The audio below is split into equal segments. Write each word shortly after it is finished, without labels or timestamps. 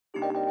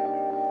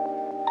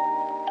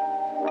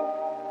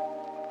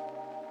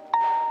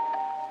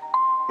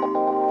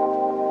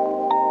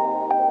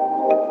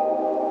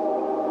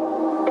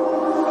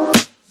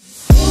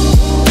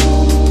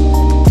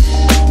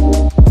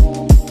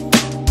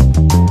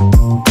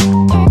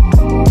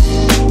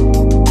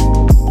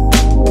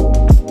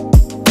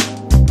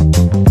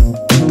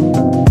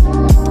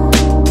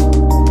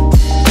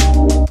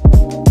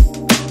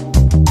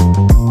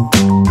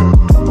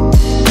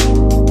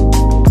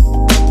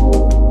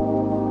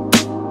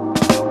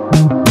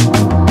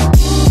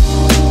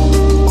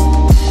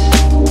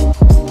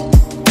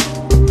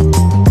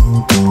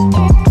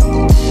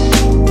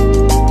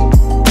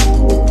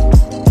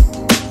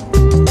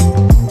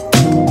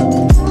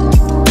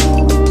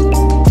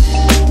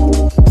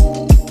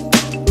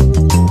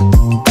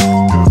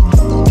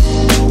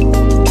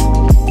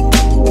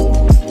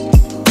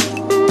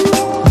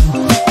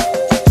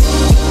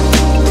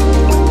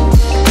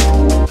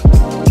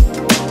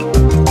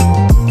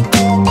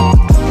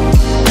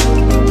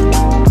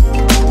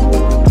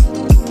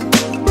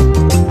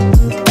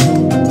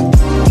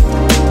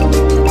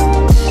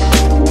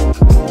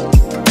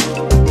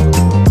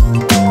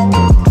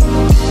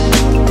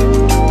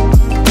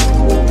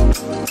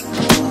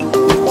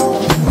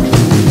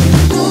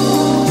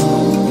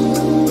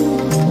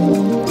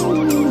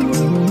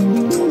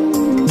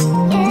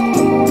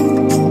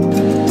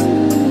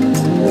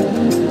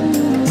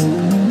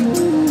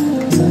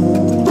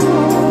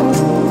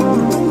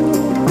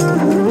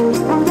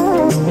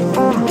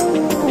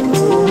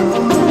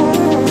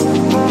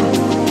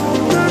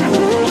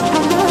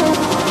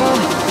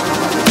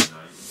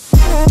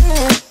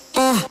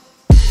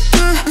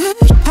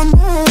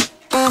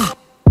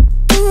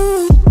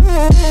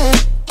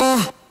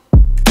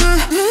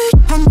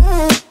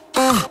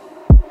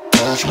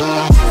So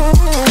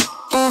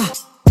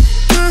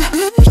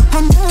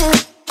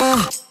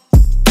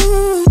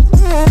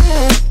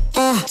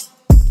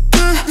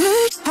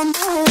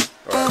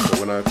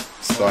when I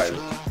started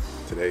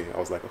today, I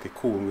was like, okay,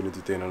 cool, I'm gonna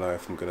do day in the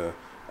life, I'm gonna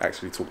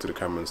actually talk to the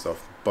camera and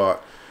stuff,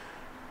 but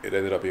it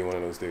ended up being one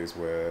of those days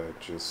where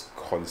just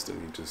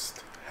constantly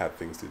just had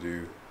things to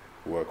do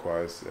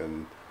work-wise,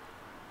 and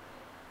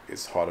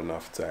it's hard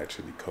enough to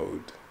actually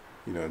code,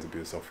 you know, and to be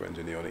a software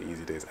engineer on the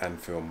easy days and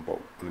film,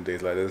 but on the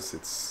days like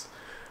this,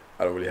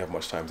 I don't really have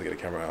much time to get the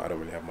camera out, I don't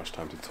really have much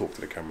time to talk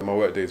to the camera. My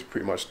work day is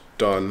pretty much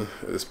done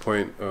at this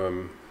point.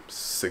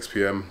 6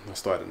 PM, I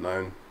started at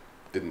 9,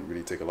 didn't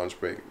really take a lunch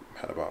break,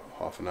 had about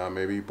half an hour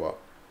maybe, but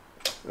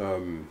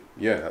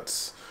yeah,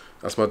 that's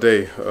my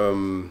day.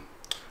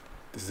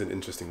 This is an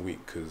interesting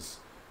week because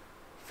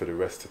for the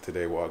rest of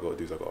today, what I got to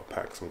do is I got to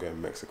pack. So I'm going to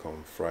Mexico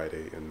on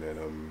Friday, and then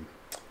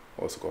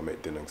I also got to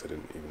make dinner because I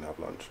didn't even have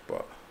lunch.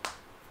 But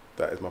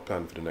that is my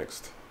plan for the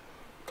next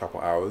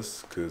couple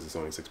hours because it's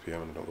only 6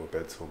 PM and I don't go to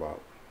bed till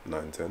about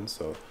 9, 10.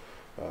 So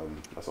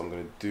that's what I'm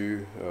going to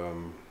do.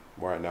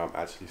 Right now I'm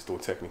actually still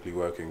technically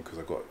working because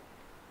I got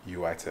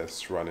UI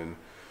tests running.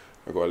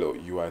 I got a little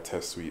UI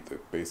test suite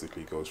that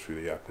basically goes through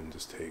the app and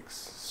just takes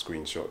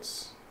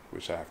screenshots,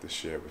 which I have to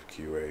share with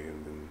QA,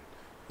 and then,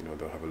 you know,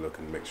 they'll have a look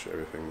and make sure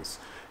everything's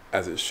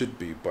as it should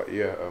be. But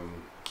yeah,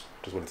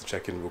 just wanted to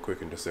check in real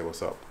quick and just say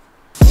what's up.